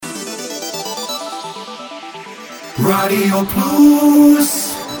רדיו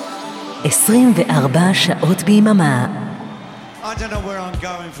פלוס 24 שעות ביממה. I don't know where I'm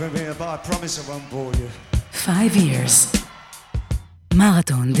going from here, but I promise I won't bore you. 5 years.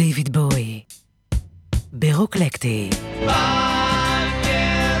 מרתון דיוויד בוי. ברוקלקטי.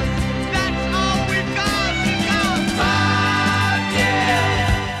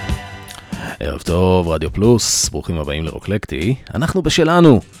 ערב טוב, רדיו פלוס, ברוכים הבאים לרוקלקטי. אנחנו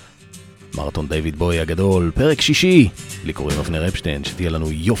בשלנו. מרתון דיוויד בוי הגדול, פרק שישי. לי קוראים אבנר אפשטיין, שתהיה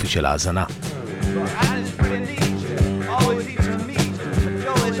לנו יופי של האזנה.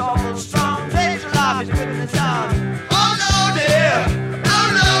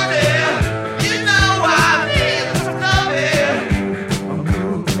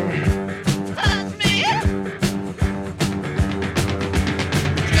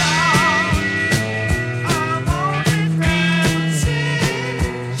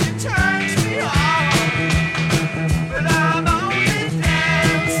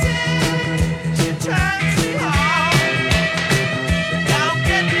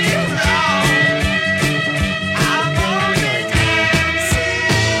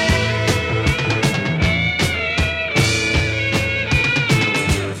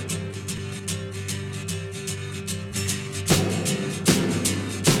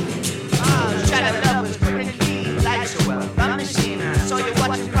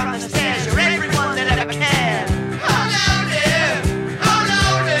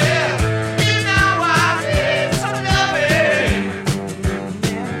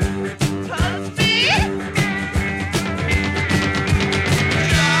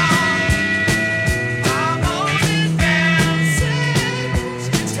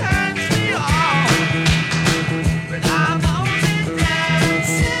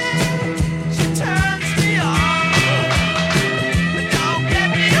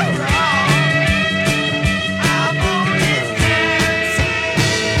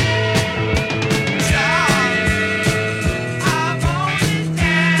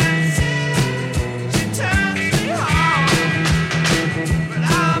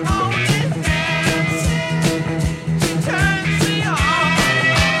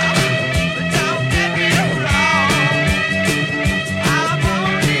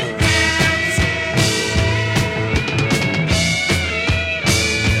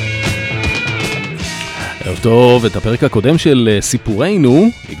 טוב, את הפרק הקודם של סיפורנו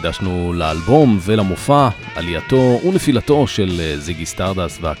הקדשנו לאלבום ולמופע, עלייתו ונפילתו של זיגי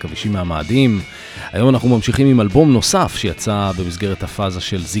סטארדסט והכבישים מהמאדים. היום אנחנו ממשיכים עם אלבום נוסף שיצא במסגרת הפאזה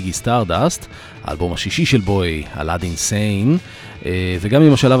של זיגי סטארדסט, האלבום השישי של בוי, אלאדין סיין, וגם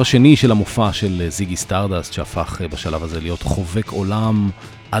עם השלב השני של המופע של זיגי סטארדסט שהפך בשלב הזה להיות חובק עולם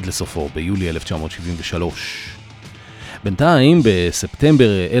עד לסופו ביולי 1973. בינתיים, בספטמבר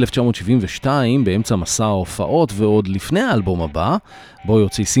 1972, באמצע מסע ההופעות ועוד לפני האלבום הבא, בו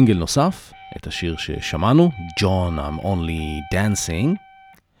יוצא סינגל נוסף, את השיר ששמענו, John, I'm Only Dancing.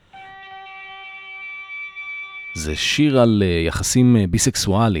 זה שיר על יחסים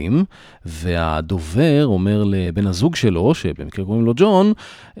ביסקסואליים, והדובר אומר לבן הזוג שלו, שבמקרה קוראים לו ג'ון,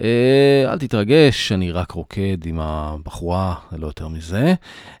 אל תתרגש, אני רק רוקד עם הבחורה, לא יותר מזה.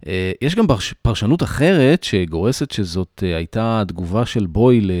 יש גם פרשנות אחרת שגורסת שזאת הייתה תגובה של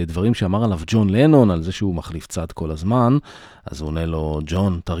בוי לדברים שאמר עליו ג'ון לנון, על זה שהוא מחליף צד כל הזמן, אז הוא עונה לו,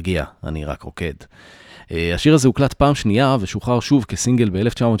 ג'ון, תרגיע, אני רק רוקד. השיר הזה הוקלט פעם שנייה ושוחרר שוב כסינגל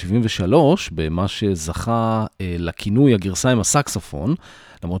ב-1973, במה שזכה לכינוי הגרסה עם הסקסופון,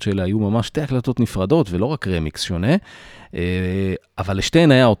 למרות שאלה היו ממש שתי הקלטות נפרדות ולא רק רמיקס שונה, אבל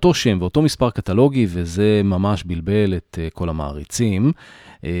לשתיהן היה אותו שם ואותו מספר קטלוגי, וזה ממש בלבל את כל המעריצים.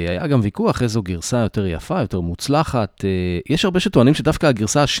 היה גם ויכוח איזו גרסה יותר יפה, יותר מוצלחת. יש הרבה שטוענים שדווקא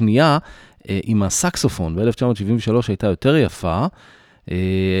הגרסה השנייה עם הסקסופון ב-1973 הייתה יותר יפה,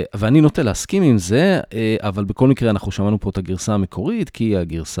 ואני נוטה להסכים עם זה, אבל בכל מקרה אנחנו שמענו פה את הגרסה המקורית, כי היא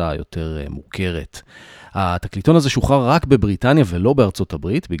הגרסה היותר מוכרת. התקליטון הזה שוחרר רק בבריטניה ולא בארצות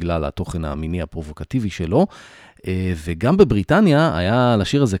הברית, בגלל התוכן המיני הפרובוקטיבי שלו, וגם בבריטניה היה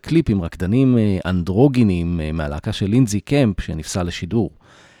לשיר הזה קליפ עם רקדנים אנדרוגיניים מהלהקה של לינזי קמפ שנפסל לשידור.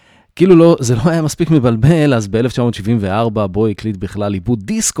 כאילו לא, זה לא היה מספיק מבלבל, אז ב-1974 בוי הקליט בכלל עיבוד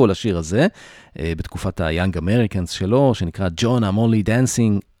דיסקו לשיר הזה, בתקופת ה-Young Americans שלו, שנקרא John, I'm Only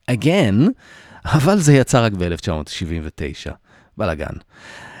Dancing Again, אבל זה יצא רק ב-1979. בלגן.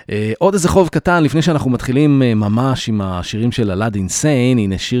 עוד איזה חוב קטן, לפני שאנחנו מתחילים ממש עם השירים של אלאדין סיין,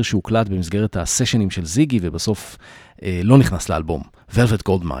 הנה שיר שהוקלט במסגרת הסשנים של זיגי, ובסוף לא נכנס לאלבום, Velvet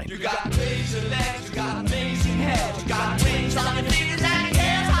Goldmine. You got amazing legs, you got amazing hair, you got wings on your fingers and your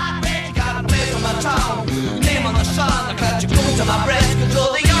hair's hot red, you got a place on my tongue, name on the sun, I got you going to my breast, 'cause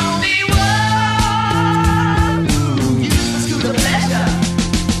you're the only one.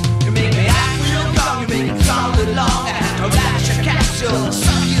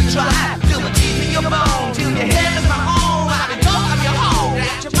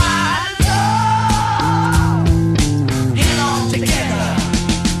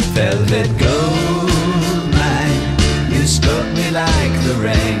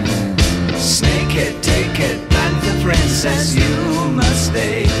 princess, you must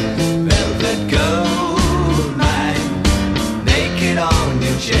stay. Velvet gold mine, naked on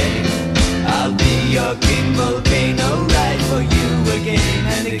your chain. I'll be your king volcano, ride for you again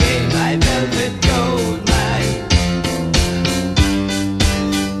and again, my velvet gold mine.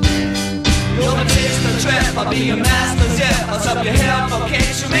 You're a taste of trap, I'll be your master zip. I'll up your hair for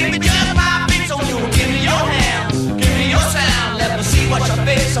kicks, you make me jump my feet, so you give me your hand, give me your sound. Let me see what your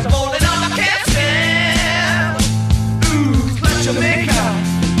face, I'm falling on, I can't stand. Ooh, clutch your makeup.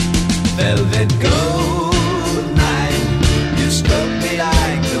 Velvet gold mine, you struck me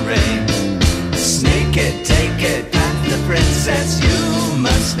like the rain. Snake it, take it, that's the princess, you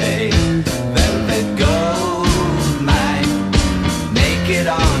must stay. Velvet gold mine, naked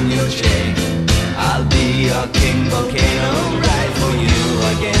on your chain. I'll be your king volcano, ride for you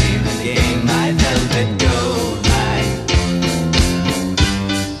again and again, my velvet gold mine.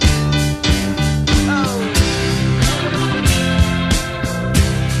 Oh.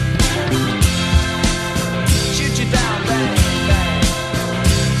 Shoot you down, bang, bang.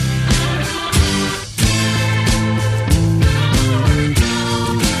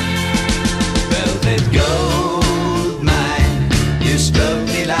 Velvet gold mine, you struck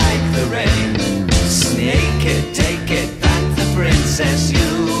me like the rain. Snake it, take it, that's the princess, you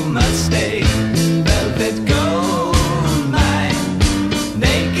must stay. Velvet gold mine,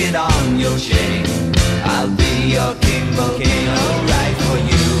 naked on your chain. I'll be your king volcano, ride for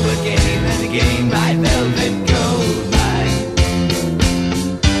you again and again, my velvet gold mine.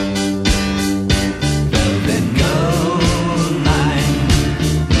 Velvet gold mine.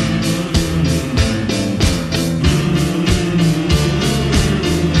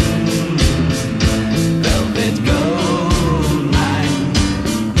 Velvet gold mine.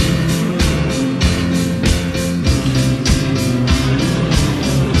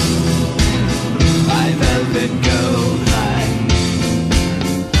 My velvet gold mine.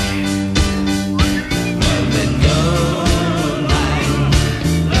 Velvet gold mine.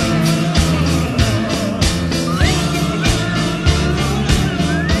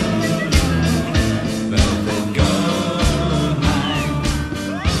 Velvet gold mine.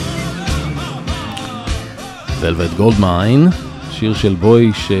 Velvet Goldmine, שיר של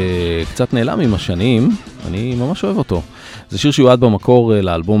בוי שקצת נעלם עם השנים, אני ממש אוהב אותו. זה שיר שיועד במקור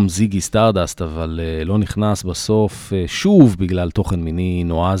לאלבום זיגי סטארדסט, אבל לא נכנס בסוף שוב בגלל תוכן מיני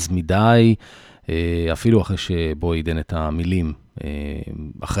נועז מדי, אפילו אחרי שבוי עידן את המילים,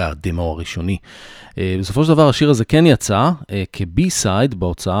 אחרי הדמו הראשוני. בסופו של דבר השיר הזה כן יצא כבי-סייד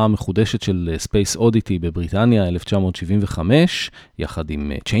בהוצאה המחודשת של Space Oddity בבריטניה 1975, יחד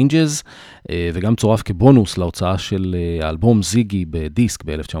עם Changes, וגם צורף כבונוס להוצאה של האלבום זיגי בדיסק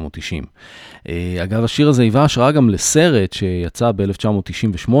ב-1990. אגב, השיר הזה היווה השראה גם לסרט שיצא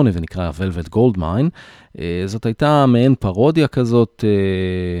ב-1998 ונקרא Velvet Goldmine. זאת הייתה מעין פרודיה כזאת,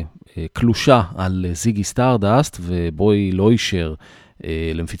 קלושה על זיגי סטארדסט, ובוי לא אישר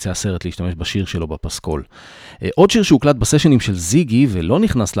למפיצי הסרט להשתמש בשיר שלו בפסקול. עוד שיר שהוקלט בסשנים של זיגי ולא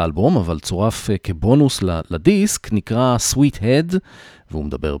נכנס לאלבום, אבל צורף כבונוס לדיסק, נקרא Sweet Head, והוא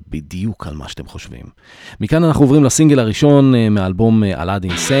מדבר בדיוק על מה שאתם חושבים. מכאן אנחנו עוברים לסינגל הראשון מהאלבום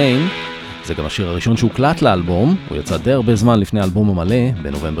Aladdin Sane. זה גם השיר הראשון שהוקלט לאלבום, הוא יצא די הרבה זמן לפני האלבום המלא,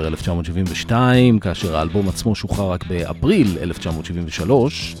 בנובמבר 1972, כאשר האלבום עצמו שוחרר רק באפריל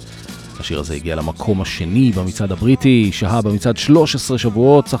 1973. השיר הזה הגיע למקום השני במצעד הבריטי, שהה במצעד 13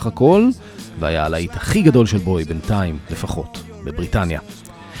 שבועות סך הכל, והיה הלהיט הכי גדול של בוי בינתיים, לפחות, בבריטניה.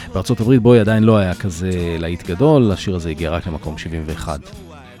 בארצות הברית בוי עדיין לא היה כזה להיט גדול, השיר הזה הגיע רק למקום 71.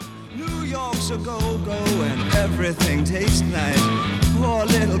 New York's a go-go and everything tastes nice. Poor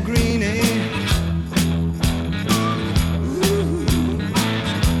little greenie. Ooh.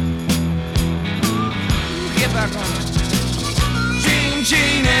 Get back on it.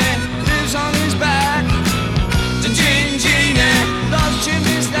 Genie lives on his back. The Genie loves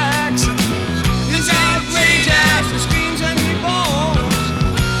chimney stacks. He's outrageous, he screams and he bones.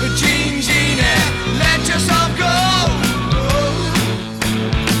 But Genie, let yourself go.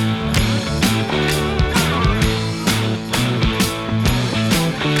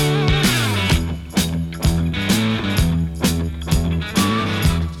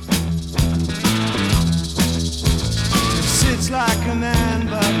 Like a man,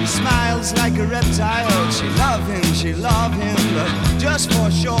 but he smiles like a reptile. She love him, but just for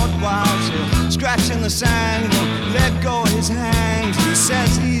a short while. She'll scratch in the sand, won't let go of his hand. He says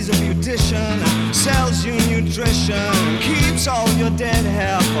he's a beautician, sells you nutrition, keeps all your dead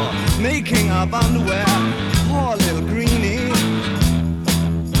hair for making up underwear. Poor little greenie.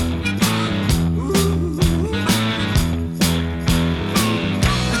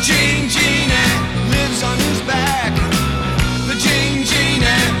 Genie lives on his back.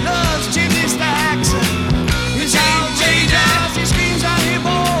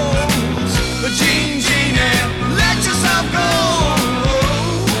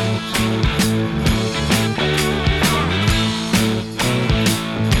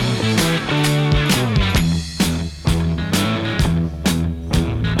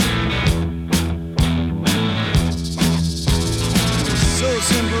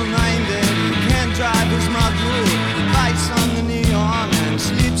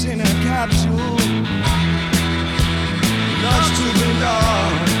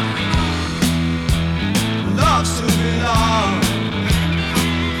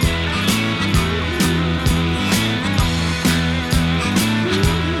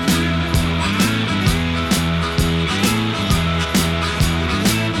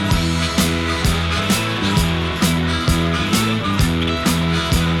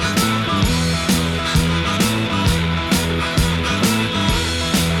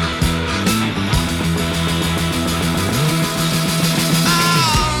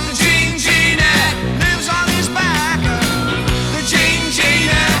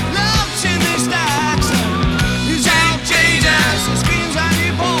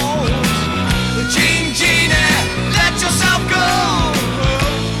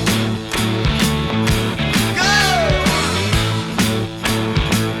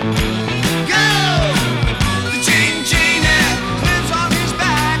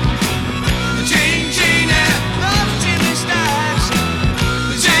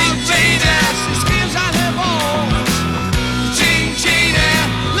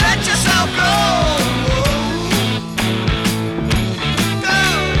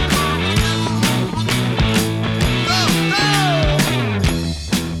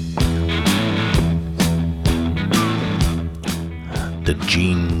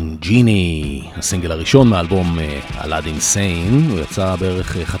 ג'יני, הסינגל הראשון מאלבום אלאדין סיין. הוא יצא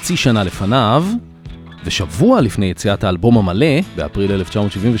בערך חצי שנה לפניו, ושבוע לפני יציאת האלבום המלא, באפריל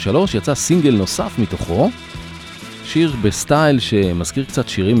 1973, יצא סינגל נוסף מתוכו, שיר בסטייל שמזכיר קצת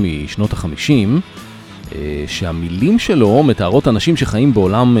שירים משנות ה-50, שהמילים שלו מתארות אנשים שחיים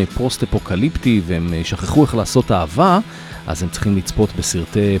בעולם פוסט-אפוקליפטי והם שכחו איך לעשות אהבה, אז הם צריכים לצפות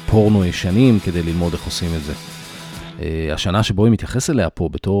בסרטי פורנו ישנים כדי ללמוד איך עושים את זה. השנה שבו היא מתייחס אליה פה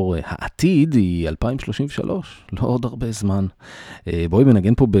בתור העתיד היא 2033, לא עוד הרבה זמן. בואי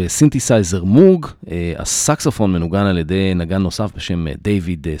מנגן פה בסינתסייזר מוג, הסקסופון מנוגן על ידי נגן נוסף בשם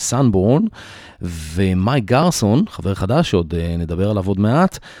דיוויד סנבורן, ומייק גרסון, חבר חדש שעוד נדבר עליו עוד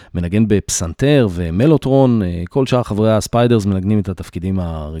מעט, מנגן בפסנתר ומלוטרון. כל שאר חברי הספיידרס מנגנים את התפקידים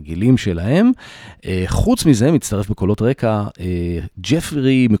הרגילים שלהם. חוץ מזה מצטרף בקולות רקע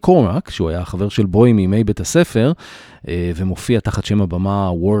ג'פרי מקורק, שהוא היה חבר של בוי מימי בית הספר, ומופיע תחת שם הבמה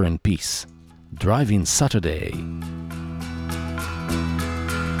War and Peace. Drive-In Saturday.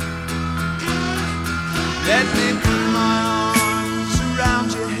 Let me put my arms around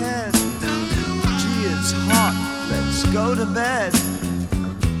your head. Gee, it's hot, let's go to bed.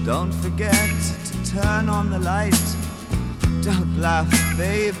 Don't forget to turn on the light. Don't laugh,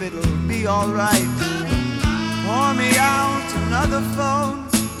 babe, it'll be alright. Pour me out another phone.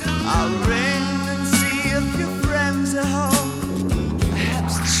 I'll ring and see if your friends are home.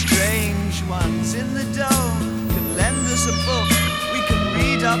 Perhaps the strange ones in the dome can lend us a book we can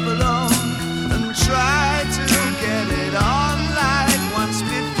read up alone. And try to get it on like once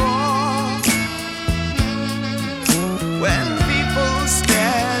before. When people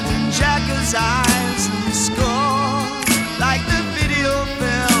stared in Jagger's eyes and scored like the video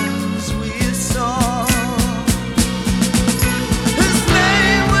films we saw. His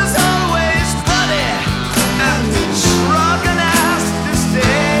name was always Buddy, and he'd shrug and ask to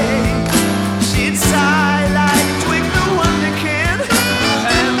stay. She'd sigh like Twig the Wonder Kid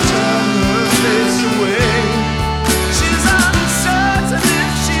and turn her face away. She's uncertain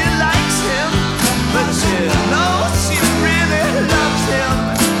if she likes him, but she knows she really loves him.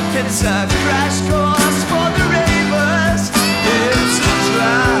 It's a crash course for the ravers. It's a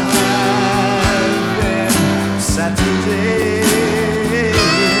drive-in Saturday.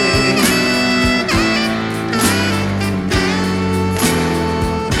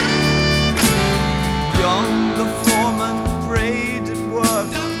 Young the foreman prayed at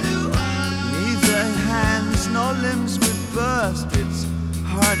work. Neither hands nor limbs would burst. It's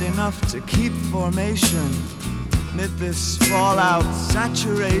hard enough to keep formation mid this fallout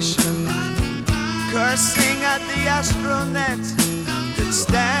saturation. Cursing at the astronet that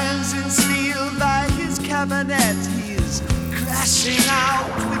stands in steel by his cabinet. He's crashing out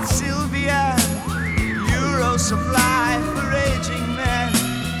with Sylvia. Euro supply for aging men.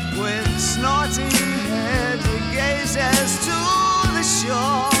 With snorting head he gazes to the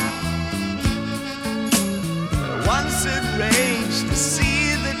shore. Once it raged, the sea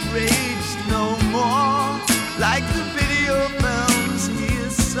that raged no more. Like the video films he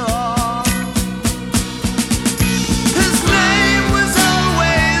saw. His name was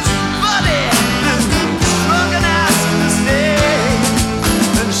always Buddy, and shrug and ask to stay.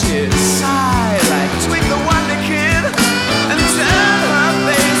 And she'd sigh like Twig the Wonder Kid and turn her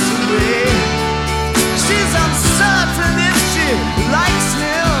face away. She's uncertain if she likes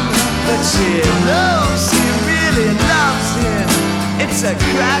him, but she knows she really loves him. It's a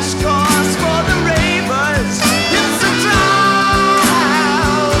crash course for the ravers. It's a drive-in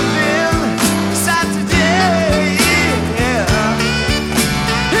Saturday.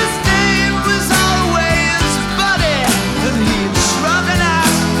 His name was always Buddy, and he'd shrug and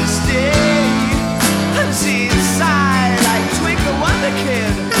ask to stay. And she'd sigh like Twig the Wonder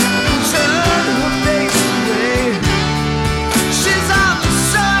Kid and turn her face away. She's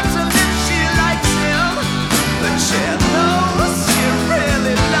uncertain if she likes him, but she knows she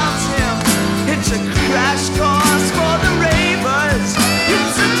really loves him. It's a crash course for the ravers.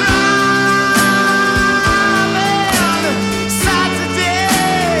 It's a drive-in Saturday.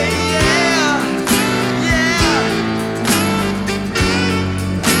 Yeah, yeah.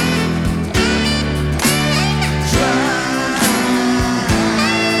 Drive-in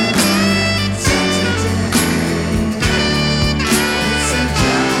Saturday.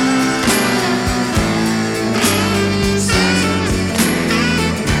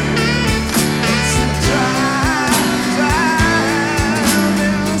 It's a drive-in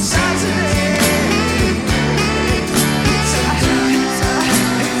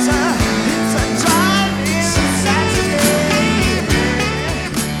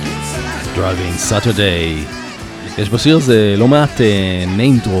Driving Saturday. יש בשיר הזה לא מעט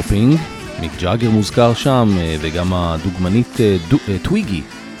name dropping, מיק ג'אגר מוזכר שם, וגם הדוגמנית טוויגי,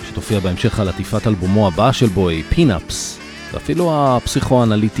 שתופיע בהמשך על עטיפת אלבומו הבא של בוי, פינאפס, ואפילו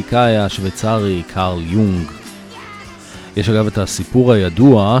הפסיכואנליטיקאי השוויצרי קארל יונג. יש אגב את הסיפור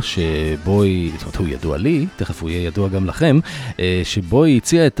הידוע שבוי, זאת אומרת הוא ידוע לי, תכף הוא יהיה ידוע גם לכם, שבוי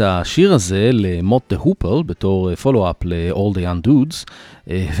הציע את השיר הזה למוט דה הופל בתור פולו-אפ ל-All the Young Dudes,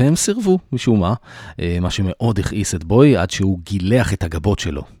 והם סירבו משום מה שמאוד הכעיס את בוי עד שהוא גילח את הגבות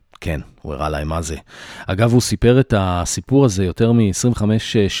שלו. כן, הוא הראה להם מה זה. אגב, הוא סיפר את הסיפור הזה יותר מ-25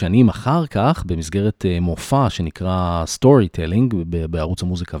 שנים אחר כך, במסגרת מופע שנקרא Storytelling בערוץ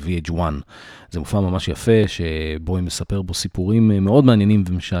המוזיקה VH1. זה מופע ממש יפה, שבו מספר בו סיפורים מאוד מעניינים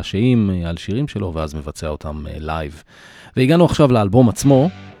ומשעשעים על שירים שלו, ואז מבצע אותם לייב. והגענו עכשיו לאלבום עצמו.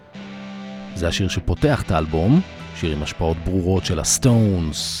 זה השיר שפותח את האלבום, שיר עם השפעות ברורות של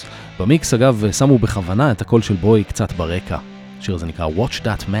הסטונס. במיקס, אגב, שמו בכוונה את הקול של בוי קצת ברקע. השיר הזה נקרא Watch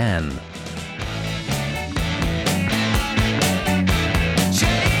That Man.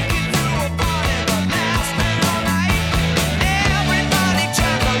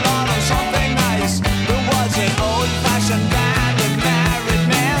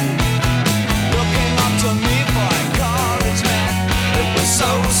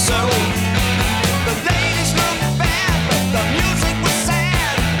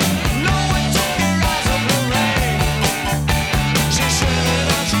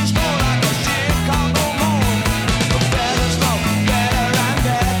 She's like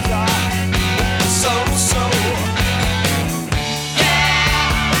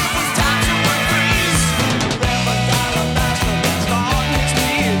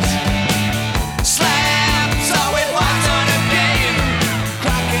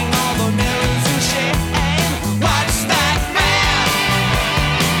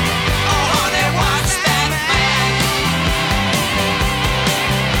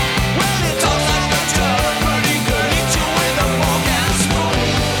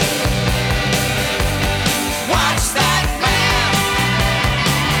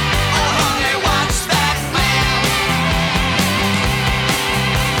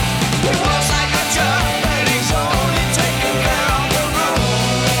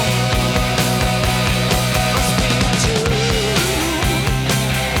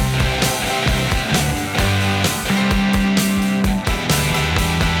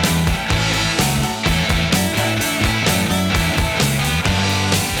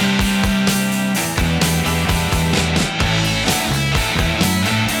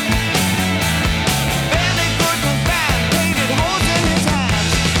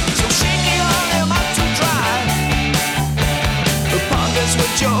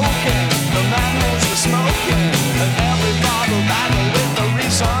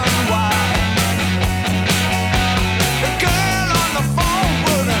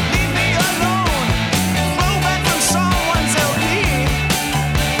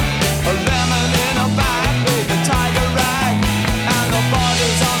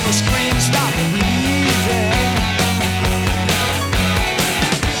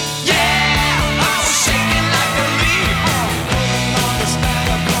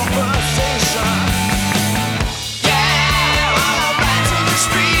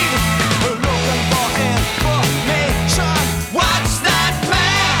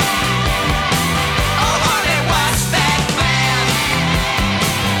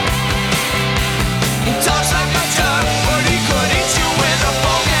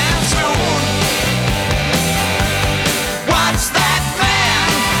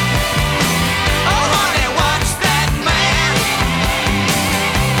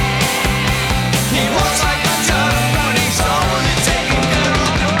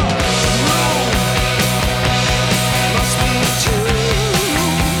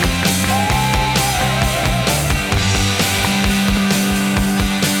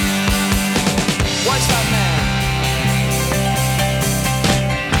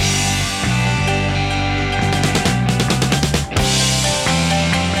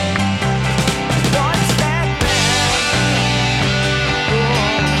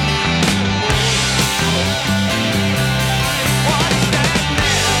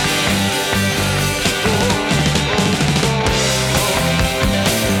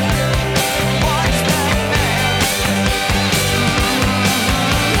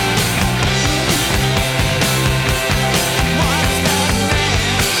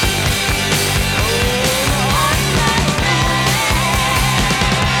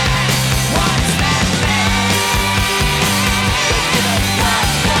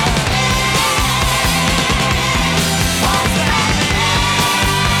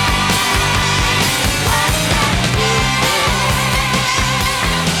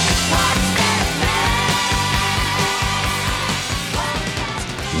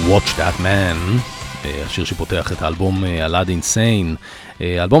Watch That Man, השיר שפותח את האלבום Aladdin Sane.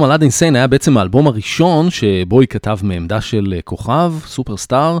 האלבום Aladdin Sane היה בעצם האלבום הראשון שבוי כתב מעמדה של כוכב,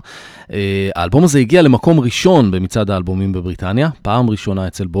 סופרסטאר. האלבום הזה הגיע למקום ראשון במצעד האלבומים בבריטניה, פעם ראשונה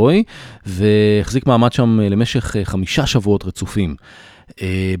אצל בוי, והחזיק מעמד שם למשך 5 שבועות רצופים.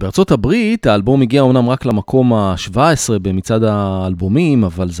 בארצות הברית האלבום הגיע אומנם רק למקום ה-17 במצעד האלבומים,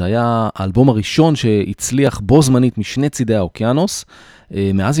 אבל זה היה האלבום הראשון שהצליח בו זמנית משני צידי האוקיינוס,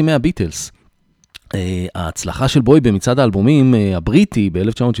 מאז ימי הביטלס. ההצלחה של בוי במצעד האלבומים הבריטי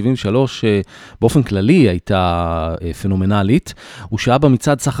ב-1973 באופן כללי הייתה פנומנלית. הוא שהיה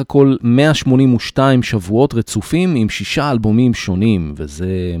במצעד סך הכל 182 שבועות רצופים עם 6 אלבומים שונים,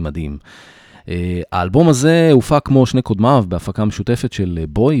 וזה מדהים. האלבום הזה הופק כמו שני קודמיו בהפקה משותפת של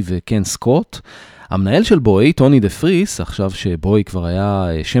בוי וקן סקוט. המנהל של בוי, טוני דה פריס, עכשיו שבוי כבר היה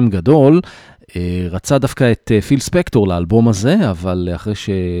שם גדול, רצה דווקא את פיל ספקטור לאלבום הזה, אבל אחרי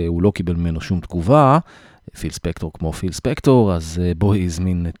שהוא לא קיבל ממנו שום תגובה, פיל ספקטור כמו פיל ספקטור, אז בוי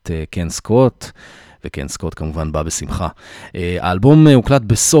הזמין את קן סקוט, וקן סקוט כמובן בא בשמחה. האלבום הוקלט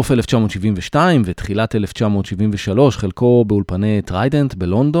בסוף 1972 ותחילת 1973, חלקו באולפני טריידנט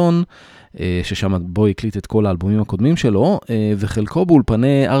בלונדון, ששם בוי הקליט את כל האלבומים הקודמים שלו, וחלקו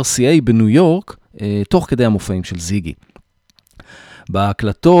באולפני RCA בניו יורק, תוך כדי המופעים של זיגי.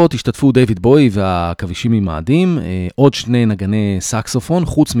 בהקלטות השתתפו דיוויד בוי והכבישים ממאדים, עוד 2 נגני סקסופון,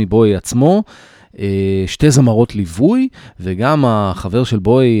 חוץ מבוי עצמו, 2 זמרות ליווי, וגם החבר של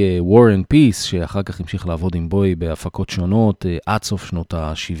בוי, וורן פיס, שאחר כך המשיך לעבוד עם בוי בהפקות שונות עד סוף שנות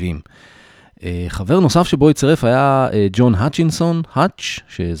ה-70. חבר נוסף שבוי צירף היה ג'ון האצ'ינסון, האץ',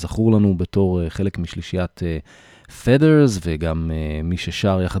 שזכור לנו בתור חלק משלישיית Feathers, וגם מי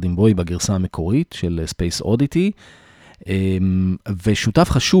ששר יחד עם בוי בגרסה המקורית של Space Oddity. ושותף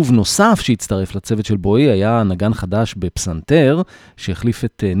חשוב נוסף שהצטרף לצוות של בוי היה נגן חדש בפסנתר, שהחליף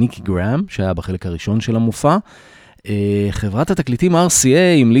את ניקי גרם, שהיה בחלק הראשון של המופע. חברת התקליטים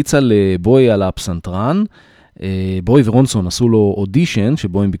RCA המליצה לבוי על הפסנתרן. בוי ורונסון עשו לו אודישן,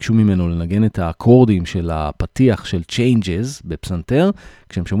 שבו הם ביקשו ממנו לנגן את האקורדים של הפתיח של Changes בפסנתר.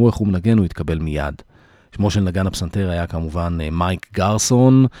 כשהם שמעו איך הוא מנגן, הוא התקבל מיד. שמו של נגן הפסנתר היה כמובן מייק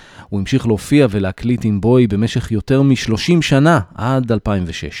גרסון. הוא המשיך להופיע ולהקליט עם בוי במשך יותר מ-30 שנה, עד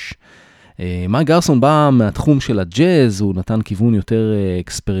 2006. מייק גרסון בא מהתחום של הג'אז, הוא נתן כיוון יותר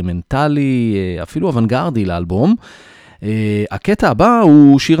אקספרימנטלי, אפילו אוונגרדי לאלבום. הקטע הבא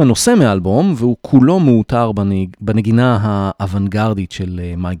הוא שיר הנושא מהאלבום, והוא כולו מאותר בנגינה האוונגרדית של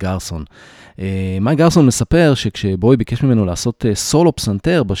מייק גרסון. מייק גרסון מספר שכשבוי ביקש ממנו לעשות סולו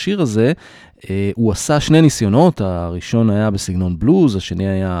פסנתר בשיר הזה, הוא עשה 2 ניסיונות, הראשון היה בסגנון בלוז, השני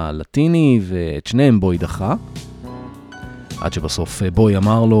היה לטיני, ואת שניהם בוי דחה. עד שבסוף בוי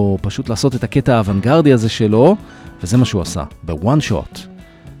אמר לו פשוט לעשות את הקטע האוונגרדי הזה שלו, וזה מה שהוא עשה, בוואן שוט.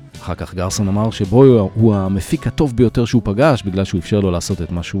 אחר כך גרסון אמר שבוי הוא המפיק הטוב ביותר שהוא פגש, בגלל שהוא אפשר לו לעשות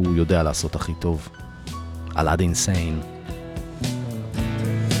את מה שהוא יודע לעשות הכי טוב. Aladdin Sane.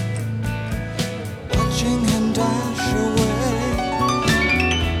 Watching him dash away,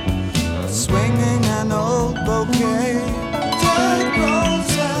 swinging an old bouquet, dead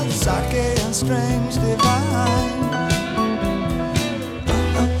roses, sake and strange divine.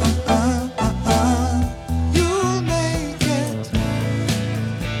 You'll make it.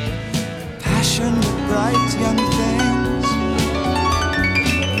 Passion with bright young things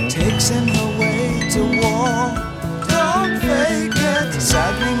takes him away to war. Don't fake it,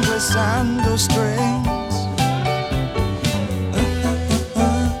 sagging with sandal strings.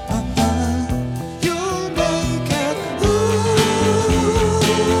 You'll make it. Ooh,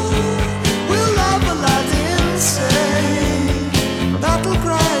 we'll love Aladdin Sane. Battle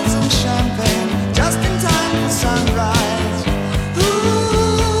cries and champagne, just in time for sunrise.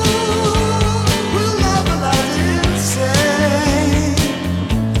 Ooh, we'll love Aladdin Sane.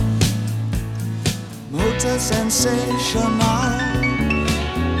 Motor sensational,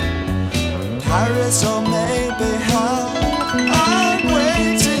 Paris or maybe hell. I'm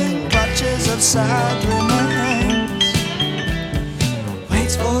waiting, clutches of sad remains.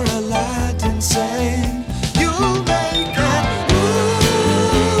 Waits for Aladdin Sane. You'll make it. Ooh,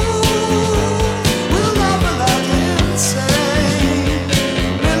 we'll love Aladdin Sane.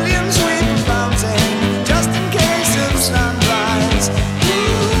 Millions sweet fountain, just in case of sunrise.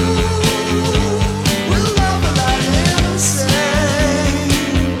 Ooh, we'll love Aladdin Sane.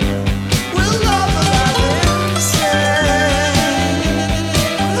 We'll love Aladdin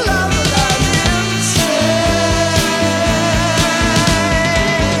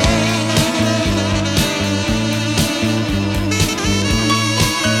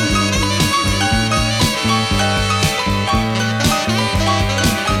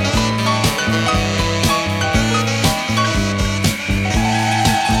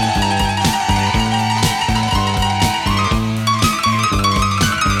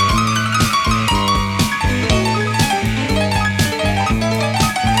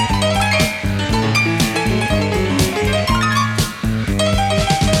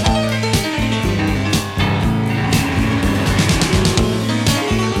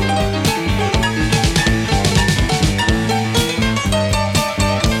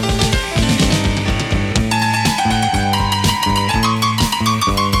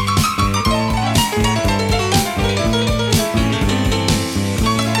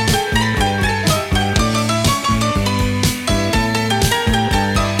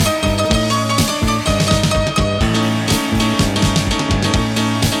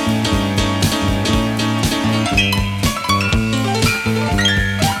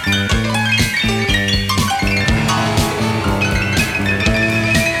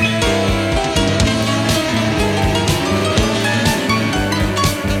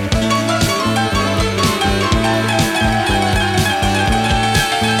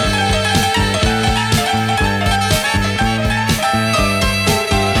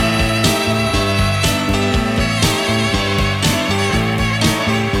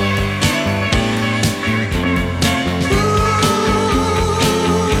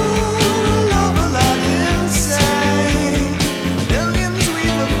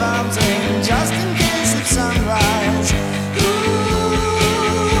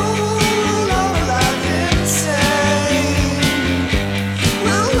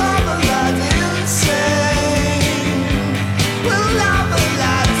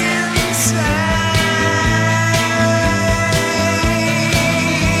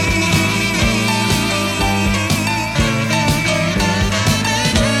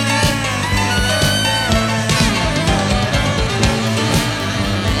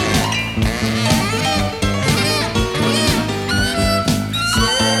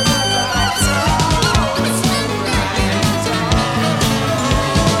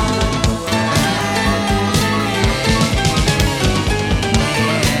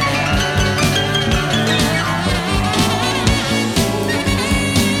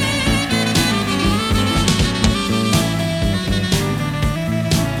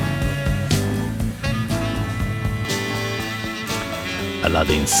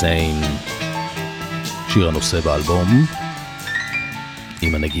Insane, שיר הנושא באלבום,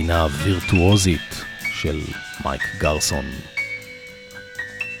 עם הנגינה הווירטואוזית של מייק גרסון.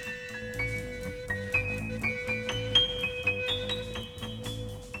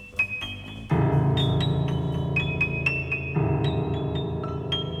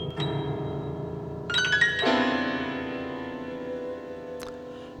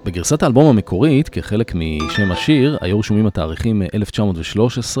 בגרסת האלבום המקורית, כחלק משם השיר, היו רשומים התאריכים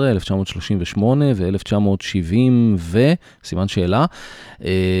 1913, 1938 ו-1970 סימן שאלה.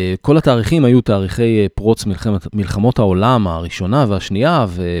 כל התאריכים היו תאריכי פרוץ מלחמות העולם הראשונה והשנייה,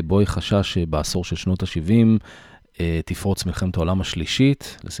 ובוי חשש שבעשור של שנות ה-70 תפרוץ מלחמת העולם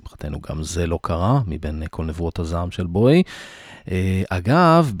השלישית. לשמחתנו גם זה לא קרה, מבין כל נבואות הזעם של בוי.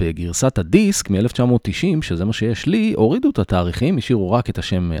 אגב, בגרסת הדיסק מ-1990, שזה מה שיש לי, הורידו את התאריכים, השאירו רק את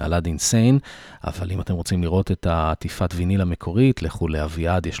השם Aladdin Sane, אבל אם אתם רוצים לראות את העטיפת ויניל המקורית, לכו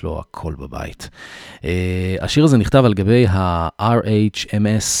לאביעד, יש לו הכל בבית. השיר הזה נכתב על גבי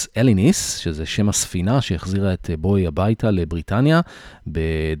ה-RHMS Ellinis, שזה שם הספינה שהחזירה את בוי הביתה לבריטניה,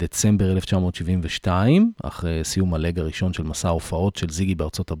 בדצמבר 1972, אחרי סיום הלג הראשון של מסע ההופעות של זיגי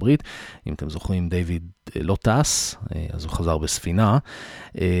בארצות הברית. אם אתם זוכרים, דיוויד לא טס, אז הוא חזר בספינה.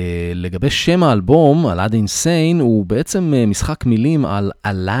 לגבי שם האלבום, Aladdin Sane, הוא בעצם משחק מילים על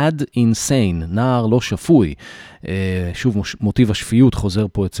Alad Insane, נער לא שפוי. שוב, מוטיב השפיות חוזר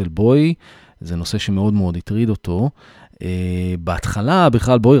פה אצל בוי, זה נושא שמאוד מאוד הטריד אותו. בהתחלה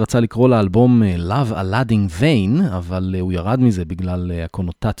בכלל בוי רצה לקרוא לאלבום Love Aladdin Vain, אבל הוא ירד מזה בגלל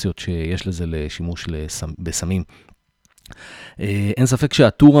הקונוטציות שיש לזה לשימוש בסמים. אין ספק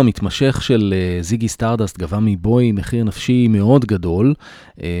שהטור המתמשך של זיגי סטארדסט גבה מבוי מחיר נפשי מאוד גדול,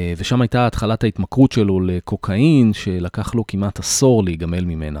 ושם הייתה התחלת ההתמכרות שלו לקוקאין, שלקח לו כמעט עשור להיגמל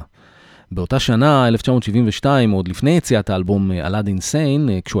ממנה. באותה שנה, 1972, עוד לפני יציאת האלבום Aladdin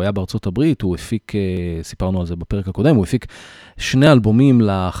Sane, כשהוא היה בארצות הברית, הוא הפיק, סיפרנו על זה בפרק הקודם, הוא הפיק 2 אלבומים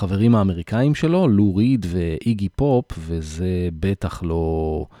לחברים האמריקאים שלו, לו ריד ואיגי פופ, וזה בטח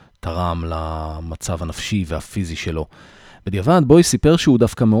לא תרם למצב הנפשי והפיזי שלו. בדיעבד, בוי סיפר שהוא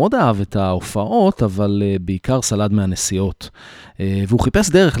דווקא מאוד אהב את ההופעות, אבל בעיקר סלד מהנסיעות. והוא חיפש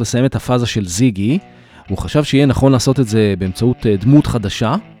דרך לסיים את הפאזה של זיגי, הוא חשב שיהיה נכון לעשות את זה באמצעות דמות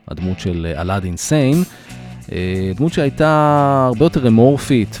חדשה, הדמות של Aladdin Sane, דמות שהייתה הרבה יותר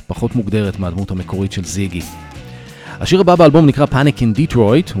אמורפית, פחות מוגדרת מהדמות המקורית של זיגי. השיר הבא באלבום נקרא Panic in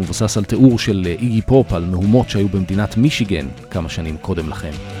Detroit, הוא מבוסס על תיאור של איגי פופ על מהומות שהיו במדינת מישיגן כמה שנים קודם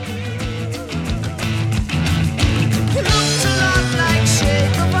לכם.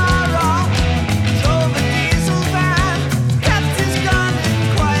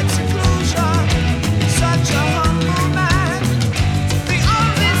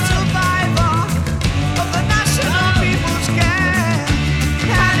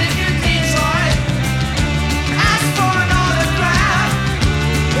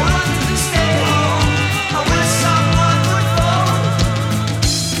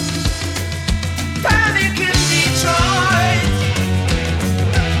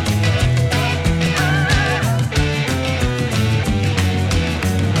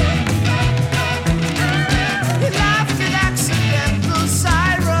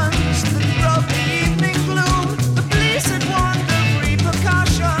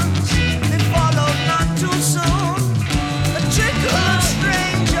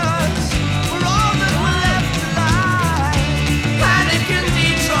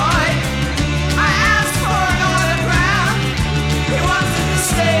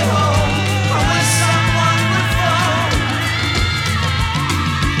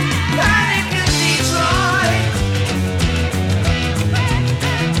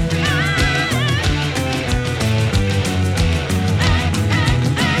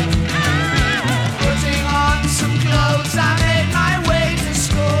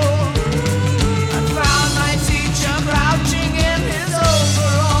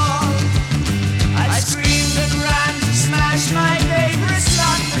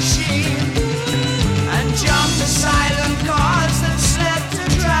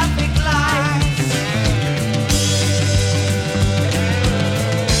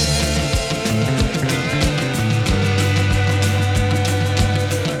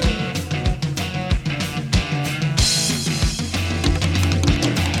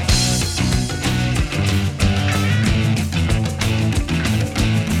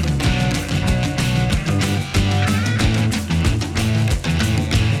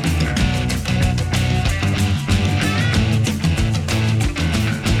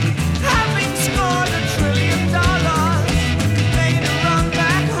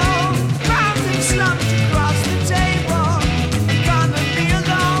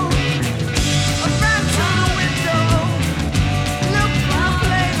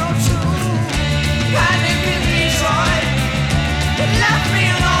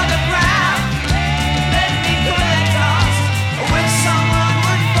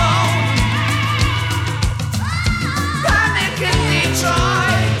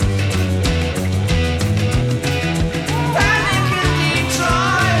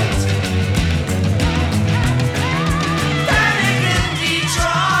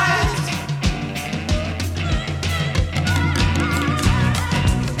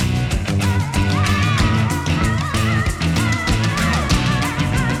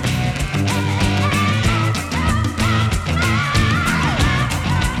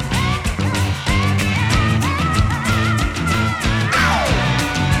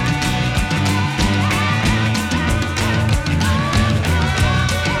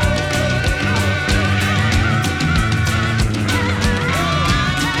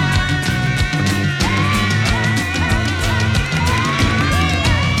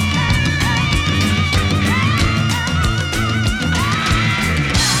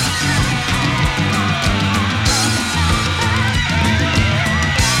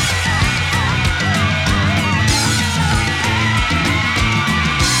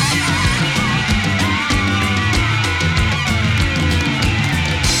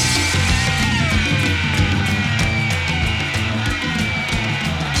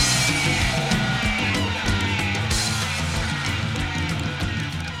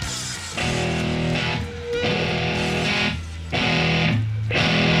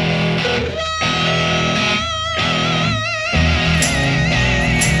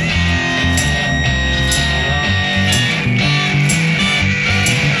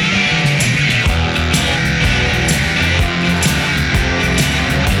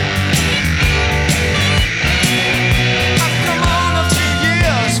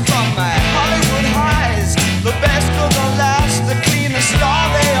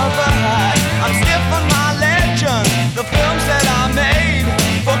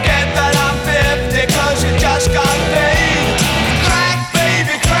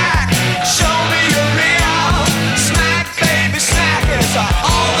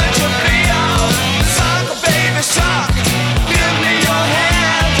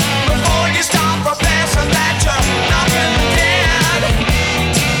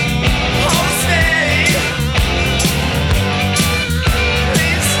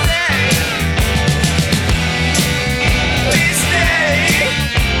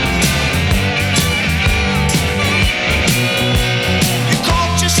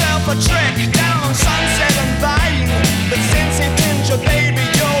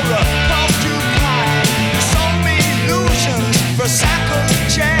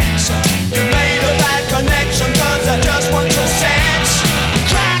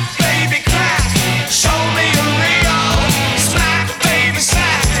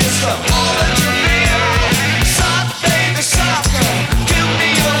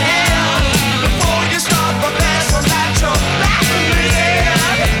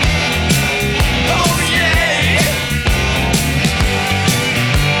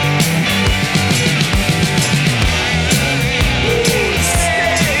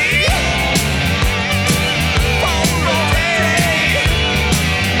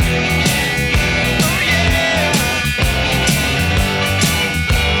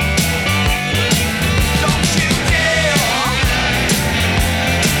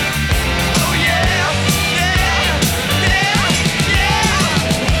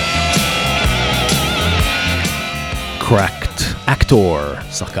 Cracked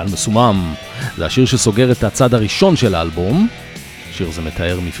Actor, שחקן מסומם. זה השיר שסוגר את הצד הראשון של האלבום. השיר זה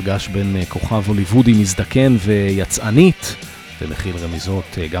מתאר מפגש בין כוכב הוליוודי מזדקן ויצאנית, ומכיל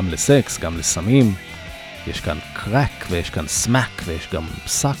רמיזות גם לסקס, גם לסמים. יש כאן קרק ויש כאן סמק ויש גם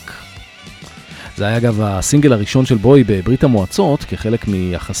פסק. זה היה אגב הסינגל הראשון של בוי בברית המועצות, כחלק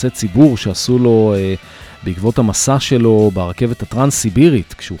מיחסי ציבור שעשו לו בעקבות המסע שלו ברכבת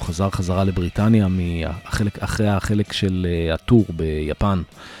הטרנס-סיבירית, כשהוא חזרה לבריטניה אחרי החלק של הטור ביפן.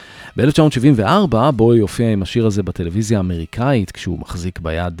 ב-1974 בוי הופיע עם השיר הזה בטלוויזיה האמריקאית, כשהוא מחזיק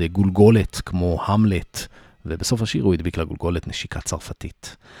ביד גולגולת כמו המלט, ובסוף השיר הוא הדביק לגולגולת נשיקה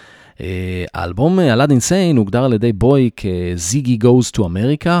צרפתית. האלבום Aladdin Sane הוגדר על ידי בוי כזיגי Goes to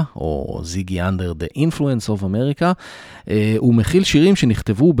America, או זיגי Under the Influence of America. הוא מכיל שירים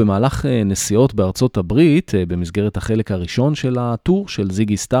שנכתבו במהלך נסיעות בארצות הברית, במסגרת החלק הראשון של הטור של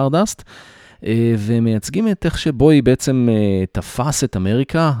זיגי סטארדסט, ומייצגים את איך שבוי בעצם תפס את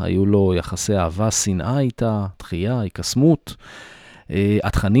אמריקה. היו לו יחסי אהבה, שנאה איתה, דחייה, הקסמות.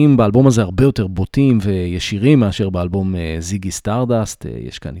 התכנים באלבום הזה הרבה יותר בוטים וישירים מאשר באלבום זיגי סטארדסט.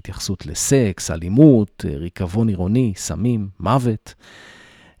 יש כאן התייחסות לסקס, אלימות, ריקבון עירוני, סמים, מוות.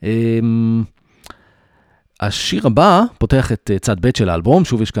 השיר הבא פותח את צד ב' של האלבום.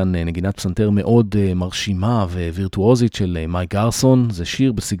 שוב יש כאן נגינת פסנתר מאוד מרשימה ווירטואוזית של מייק גרסון. זה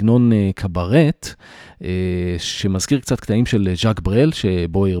שיר בסגנון קברט, שמזכיר קצת קטעים של ז'אק ברל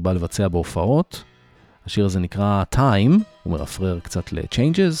שבוי הרבה לבצע בהופעות. השיר הזה נקרא Time, הוא מרפרר קצת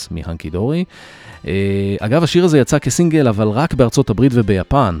ל-Changes מהנקי דורי. אגב, השיר הזה יצא כסינגל, אבל רק בארצות הברית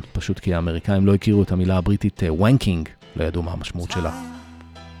וביפן, פשוט כי האמריקאים לא הכירו את המילה הבריטית wanking, לא ידעו מה המשמעות שלה.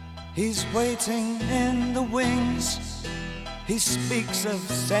 He's waiting in the wings. He speaks of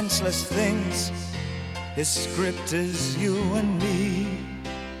senseless things. His script is you and me.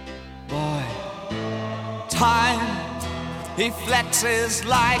 Boy, time, he flexes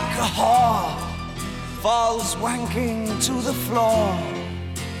like a whore, falls wanking to the floor.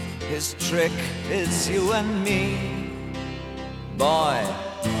 His trick is you and me. Boy,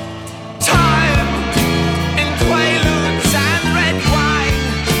 time in quaaludes and red wine,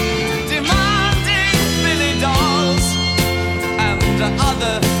 demanding Billy dolls and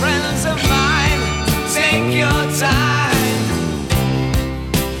other friends of mine. Take your time.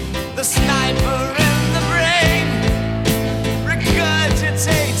 The sniper in the brain,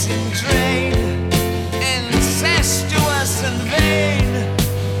 regurgitating drain, incestuous and vain,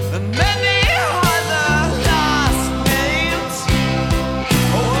 and many other last names.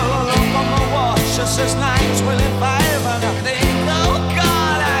 Oh, look on my watch, just as nights will invite, and I think, oh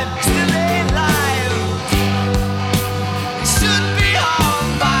God, I'm still alive. It should be on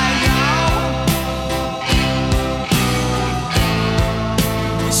by now.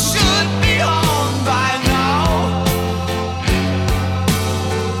 It should be on by now.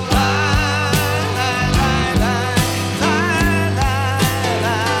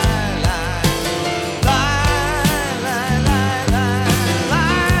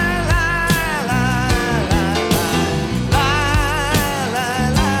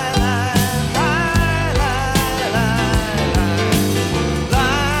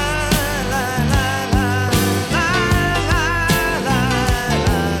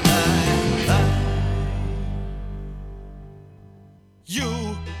 You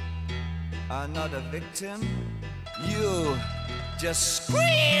are not a victim. You just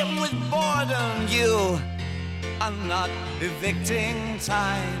scream with boredom. You are not evicting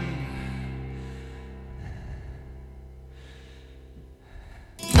time.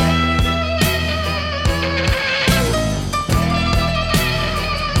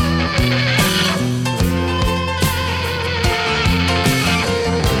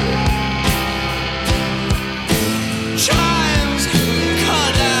 Chimes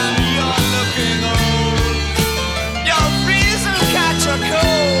cut and you're looking old. You'll freeze and catch a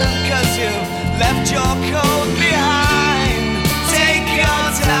cold, 'cause you've left your coat behind. Take your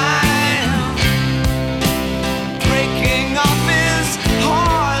time.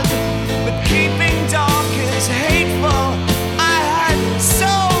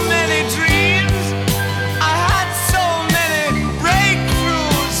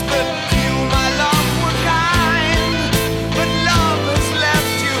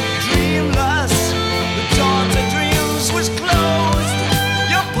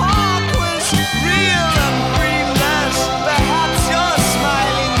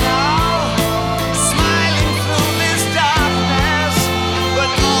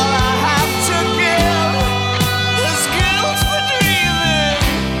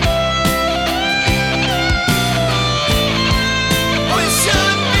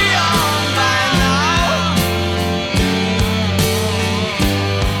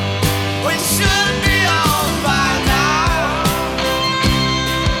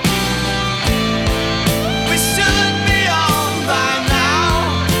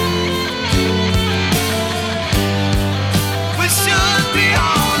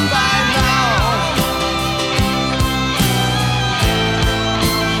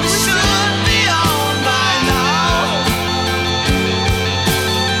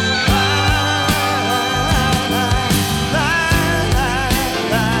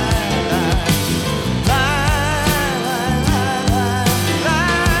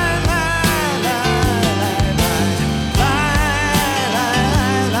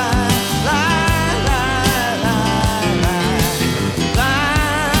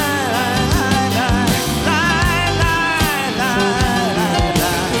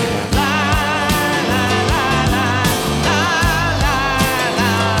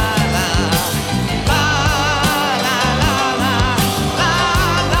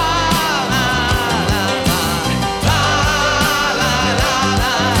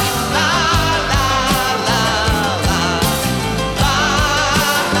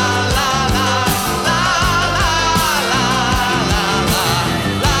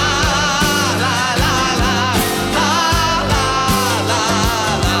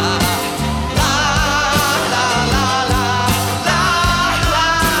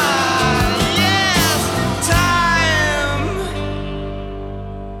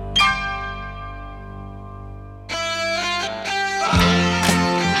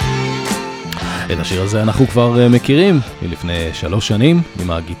 השיר הזה אנחנו כבר מכירים מלפני 3 שנים,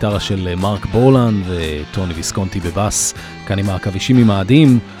 עם הגיטרה של מרק בורלנד וטוני ויסקונטי בבאס, כאן עם העכבישים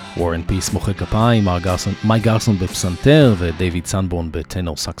ממאדים, וורן פיס מוחא כפיים, מי גרסון בפסנתר ודייוויד סנבורן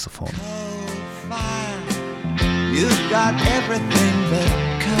בטנור סקסופון. You've got everything but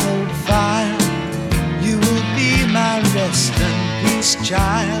cold fire. You will be my rest and peace,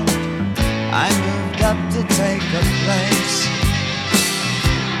 child. I moved up to take a place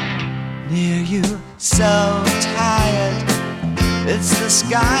near you, so tired. It's the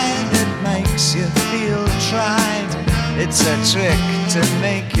sky that makes you feel tried. It's a trick to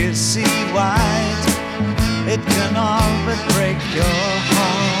make you see white. It can all but break your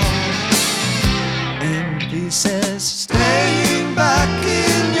heart in pieces. Staying back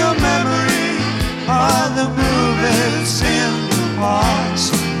in your memory are the movies in the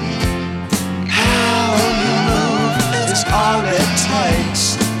past. How you move is all it takes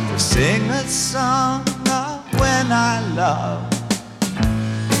to sing a song of when I love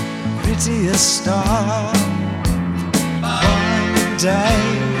prettiest star. One day,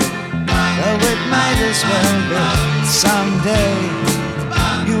 though it might as well be someday,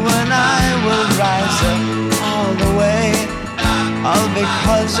 you and I will rise up all the way, all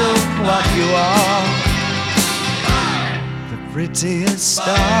because of what you are, the prettiest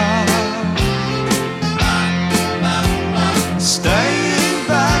star. Staying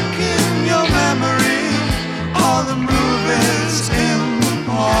back in your memory, all the movies in the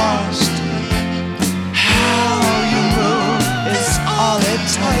past. How you move is all it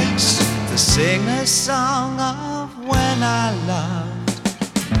takes to sing a song of when I loved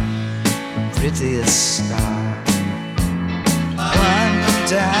prettiest star. One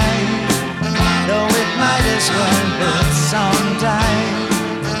day, though it might as well be someday,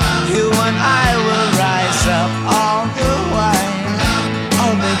 you and I will rise up all the way,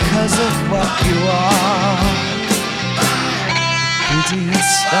 all because of what you are,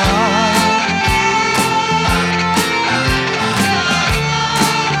 prettiest star.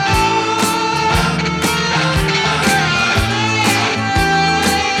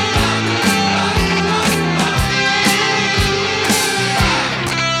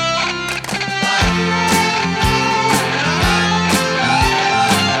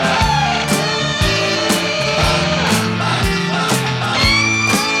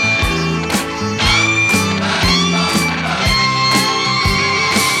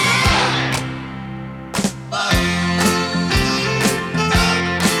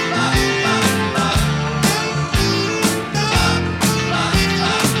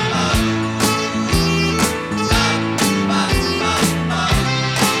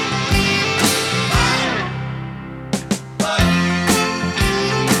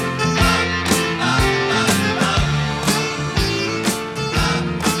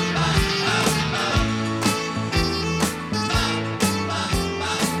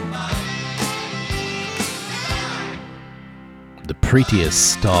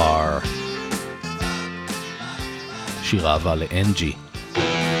 Prettiest Star, שיר אהבה לאנג'י.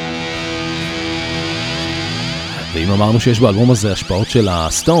 ואם אמרנו שיש באלבום הזה השפעות של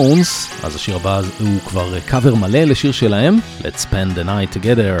הסטונס, אז השיר הבא הוא כבר קאבר מלא לשיר שלהם, Let's Spend the Night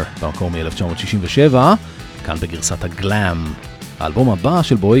Together, במקור מ-1967, כאן בגרסת הגלאם. האלבום הבא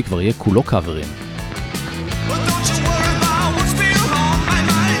של בוי כבר יהיה כולו קאברים.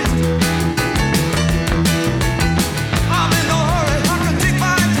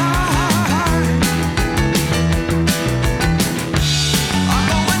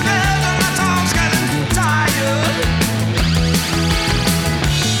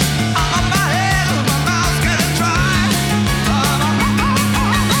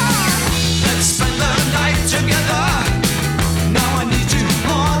 Now I need you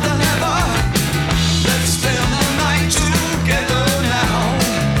more than ever.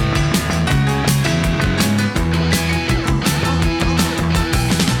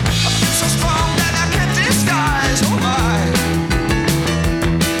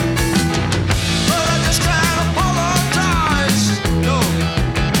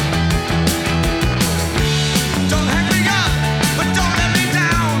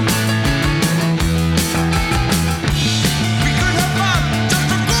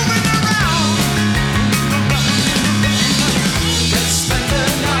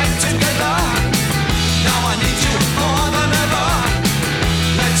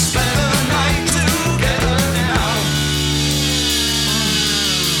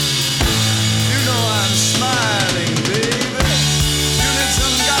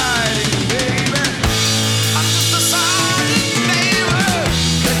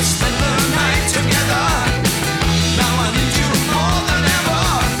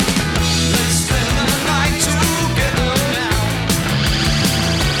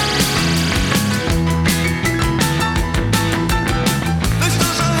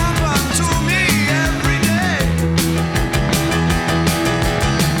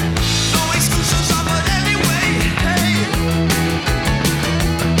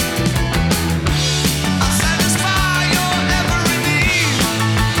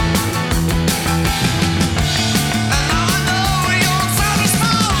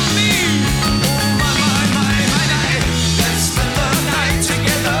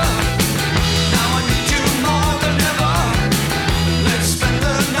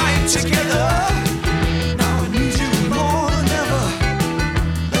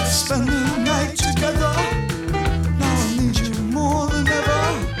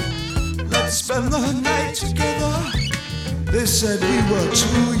 spend the night together. They said we were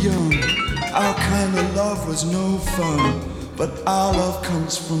too young, our kind of love was no fun, but our love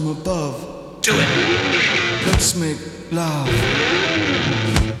comes from above. Do it! Let's make love.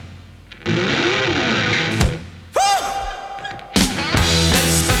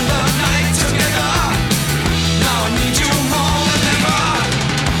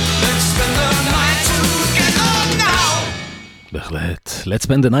 בהחלט. Let's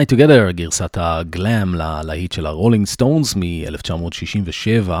spend the night together, גרסת הגלאם ללהיט של הרולינג סטונס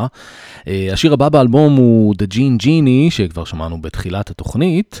מ-1967. השיר הבא באלבום הוא The Gene Genie, שכבר שמענו בתחילת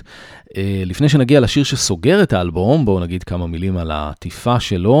התוכנית. לפני שנגיע לשיר שסוגר את האלבום, בואו נגיד כמה מילים על העטיפה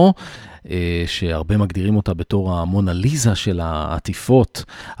שלו, שהרבה מגדירים אותה בתור המונליזה של העטיפות.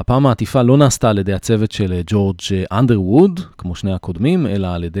 הפעם העטיפה לא נעשתה על ידי הצוות של ג'ורג' אנדרווד, כמו שני הקודמים, אלא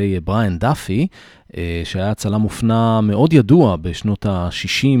על ידי בריאן דאפי, שהיה צלם אופנה מאוד ידוע בשנות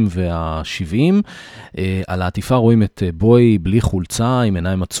ה-60 וה-70. על העטיפה רואים את בוי בלי חולצה, עם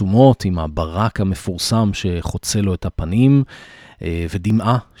עיניים עצומות, עם הברק המפורסם שחוצה לו את הפנים,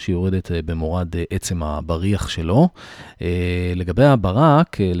 ודמעה שיורדת במורד עצם הבריח שלו. לגבי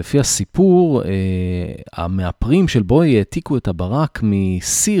הברק, לפי הסיפור, המאפרים של בוי העתיקו את הברק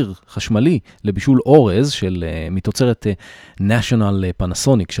מסיר חשמלי לבישול אורז מתוצרת National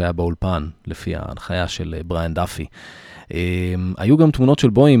Panasonic שהיה באולפן, לפי ההנחיה של בריאן דאפי. היו גם תמונות של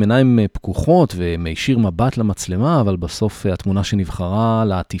בוי עם עיניים פקוחות ומישיר מבט למצלמה, אבל בסוף התמונה שנבחרה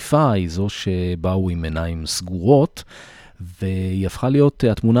לעטיפה היא זו שבאו עם עיניים סגורות, והיא הפכה להיות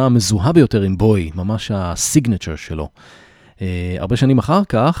התמונה המזוהה ביותר עם בוי, ממש הסיגנצ'ר שלו. הרבה שנים אחר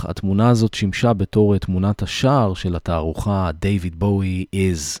כך, התמונה הזאת שימשה בתור תמונת השער של התערוכה David Bowie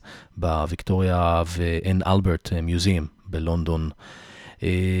is בוויקטוריה ואן אלברט מיוזיאם בלונדון.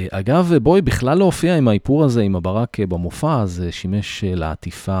 אגב, בוי בכלל לא הופיע עם האיפור הזה, עם הברק במופע, אז שימש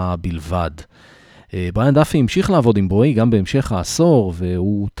לעטיפה בלבד. בריאן דאפי המשיך לעבוד עם בוי גם בהמשך העשור,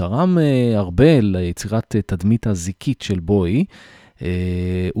 והוא תרם הרבה ליצירת תדמית הזיקית של בוי.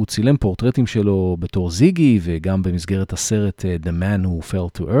 הוא צילם פורטרטים שלו בתור זיגי, וגם במסגרת הסרט The Man Who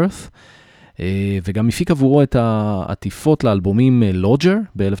Fell to Earth, וגם הפיק עבורו את העטיפות לאלבומים לוג'ר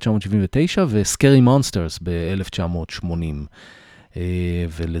ב-1979 וסקרי מונסטרס ב-1980.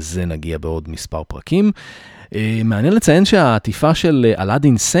 ולזה נגיע בעוד מספר פרקים. מעניין לציין שהעטיפה של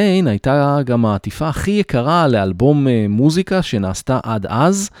אלאדין סיין הייתה גם העטיפה הכי יקרה לאלבום מוזיקה שנעשתה עד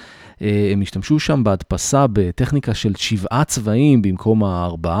אז. הם השתמשו שם בהדפסה בטכניקה של 7 צבעים במקום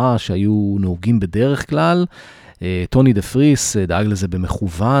 4 שהיו נהוגים בדרך כלל. טוני דה פריס דאג לזה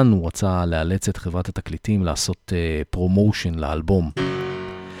במכוון, הוא רצה לאלץ את חברת התקליטים לעשות פרומושן לאלבום.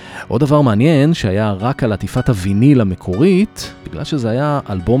 עוד דבר מעניין שהיה רק על עטיפת הוויניל המקורית, בגלל שזה היה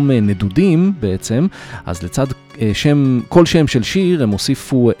אלבום נדודים בעצם, אז לצד כל שם של שיר הם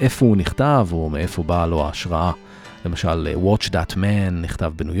הוסיפו איפה הוא נכתב או מאיפה באה לו ההשראה. למשל, Watch That Man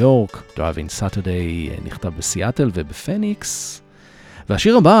נכתב בניו יורק, Driving Saturday נכתב בסיאטל ובפניקס,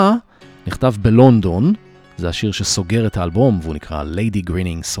 והשיר הבא נכתב בלונדון, זה השיר שסוגר את האלבום והוא נקרא Lady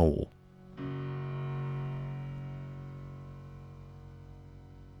Grinning Soul.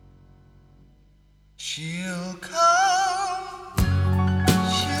 She'll come,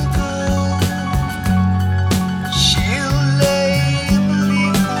 she'll go, she'll lay a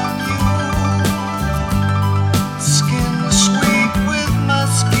leaf on you, skin sweet with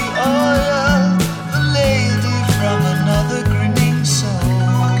musky oil, the lady from another grinning soul.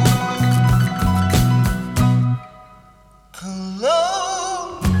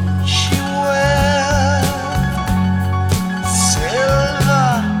 Cologne she wears,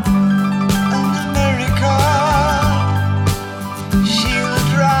 silver and America. She'll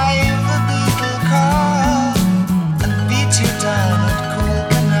drive the beetle car and beat you down at cool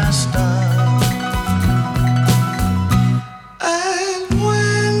canasta. And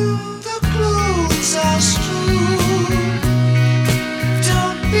when the clothes are strewn,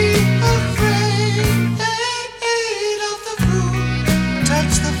 don't be afraid of the food.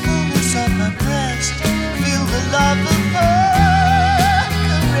 Touch the fullness of her breast, feel the love of her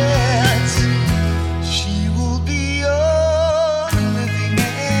caress. She will be your living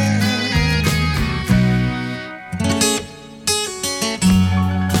end.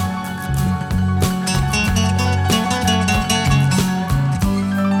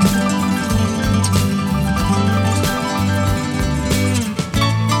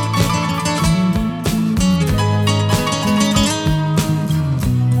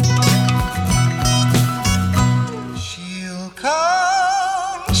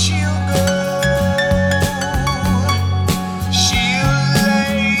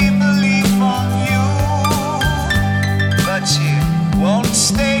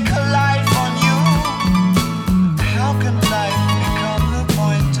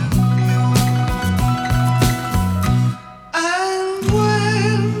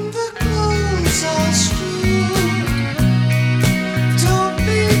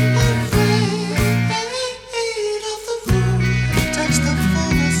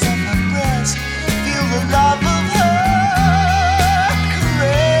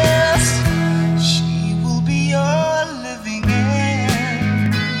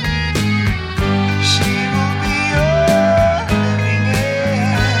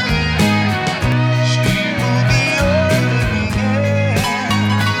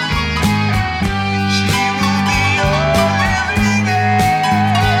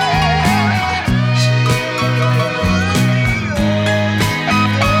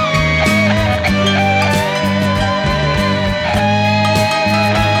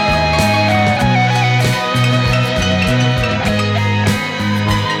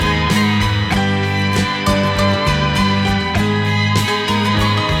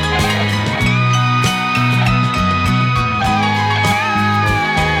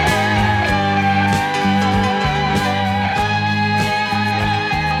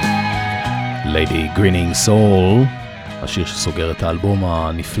 Lady Grinning Soul, השיר שסוגר את האלבום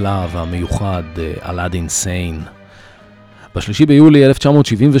הנפלא והמיוחד Aladdin Sane. ב3 ביולי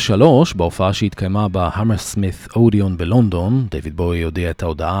 1973, בהופעה שהתקיימה בהמרסמית אודיון בלונדון, דיוויד בואי הודיע את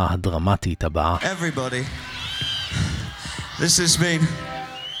ההודעה הדרמטית הבאה. Everybody, this has been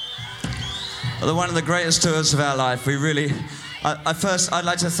one of the greatest tours of our life. We really, I'd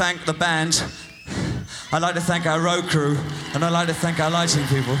like to thank the band, I'd like to thank our road crew, and I'd like to thank our lighting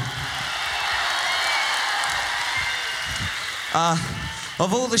people. Of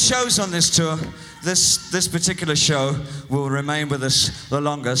all the shows on this tour, this particular show will remain with us the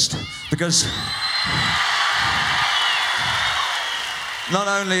longest, because not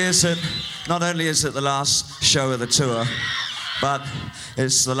only is it the last show of the tour, but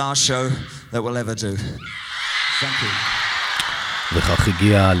it's the last show that we'll ever do. Thank you. וכך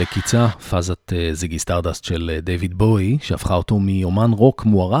הגיעה לקיצה פאזת זיגי סטארדסט של דיוויד בואי, שהפכה אותו מאומן רוק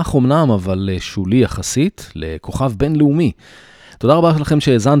מוערך אמנם, אבל שולי יחסית, לכוכב בינלאומי. תודה רבה לכם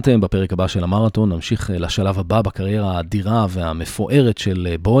שהאזנתם. בפרק הבא של המרתון נמשיך לשלב הבא בקריירה האדירה והמפוארת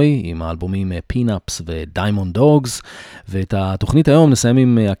של בוי, עם האלבומים פינאפס ודיימונד דוגס, ואת התוכנית היום נסיים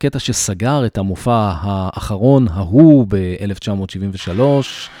עם הקטע שסגר את המופע האחרון ההוא ב-1973,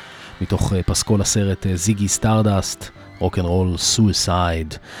 מתוך פסקול הסרט זיגי סטארדסט, רוק'נ'רול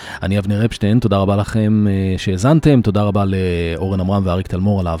סויסייד. אני אבנר אפשטיין, תודה רבה לכם שהאזנתם, תודה רבה לאורן אמרם ואריק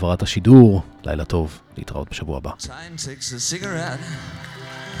תלמור על העברת השידור. לילה טוב, להתראות בשבוע הבא. Time takes a cigarette,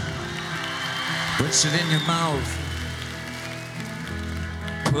 puts it in your mouth,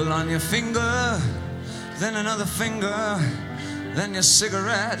 pull on your finger, then another finger, then your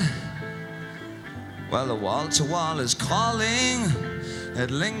cigarette. Well, the wall to wall is calling, it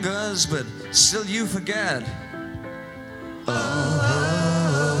lingers, but still you forget. Oh,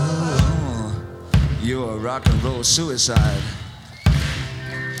 you're a rock and roll suicide.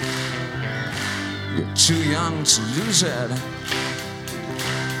 You're too young to lose it,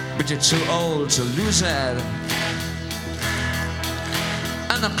 but you're too old to lose it.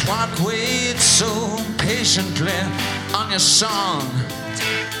 And the clock waits so patiently on your song.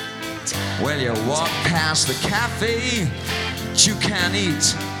 Well, you walk past the cafe that you can't eat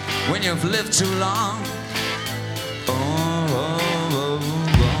when you've lived too long.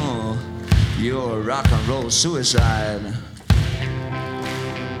 You're a rock and roll suicide.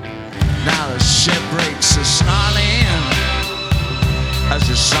 Now the ship breaks are snarling as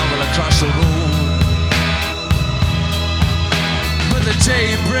you stumble across the room, but the day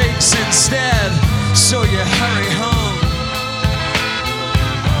breaks instead, so you hurry home.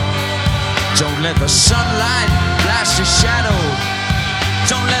 Don't let the sunlight blast your shadow,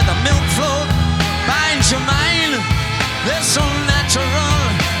 don't let the milk float bind your mind. They're so natural,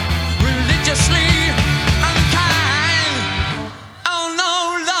 religiously unkind. Oh no,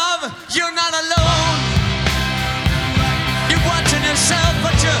 love, you're not alone. You're watching yourself,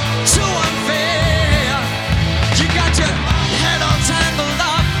 but you're too unfair. You got your head all tangled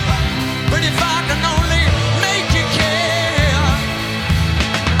up, but if I can only make you care.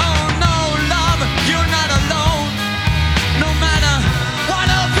 Oh no, love, you're not alone. No matter what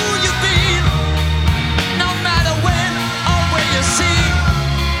or who you've been, no matter when or where you see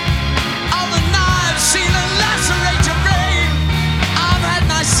all the night.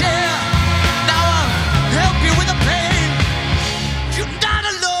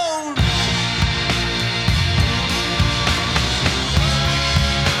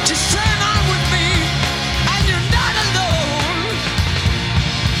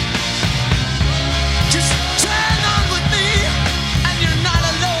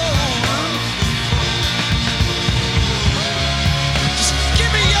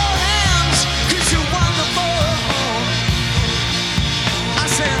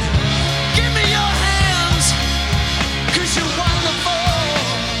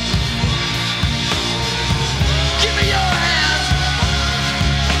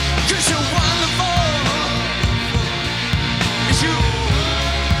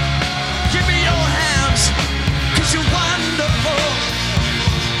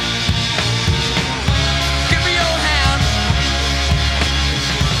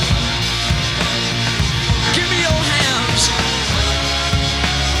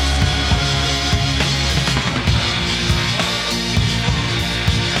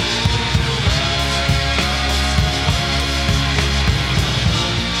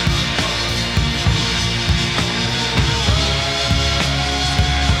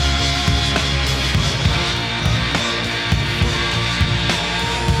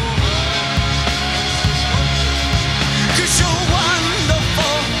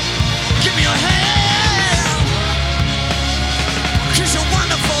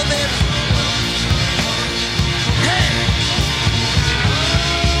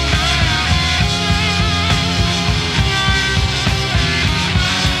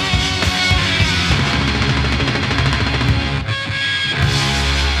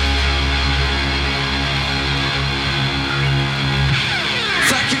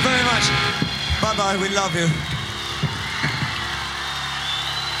 right, we love you.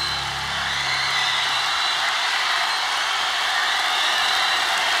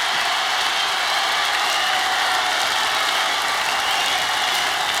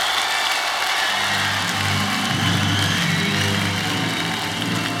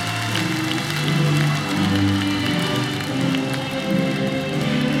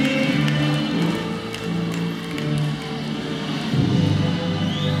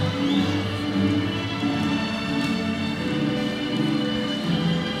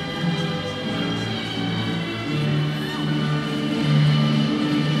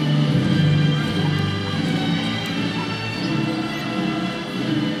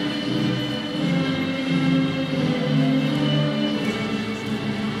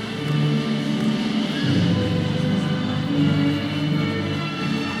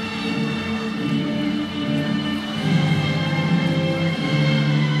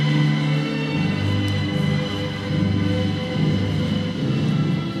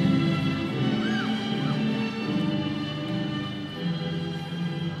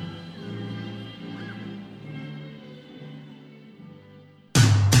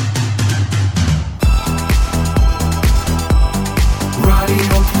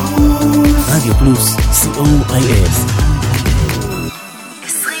 רדיו פלוס, co.il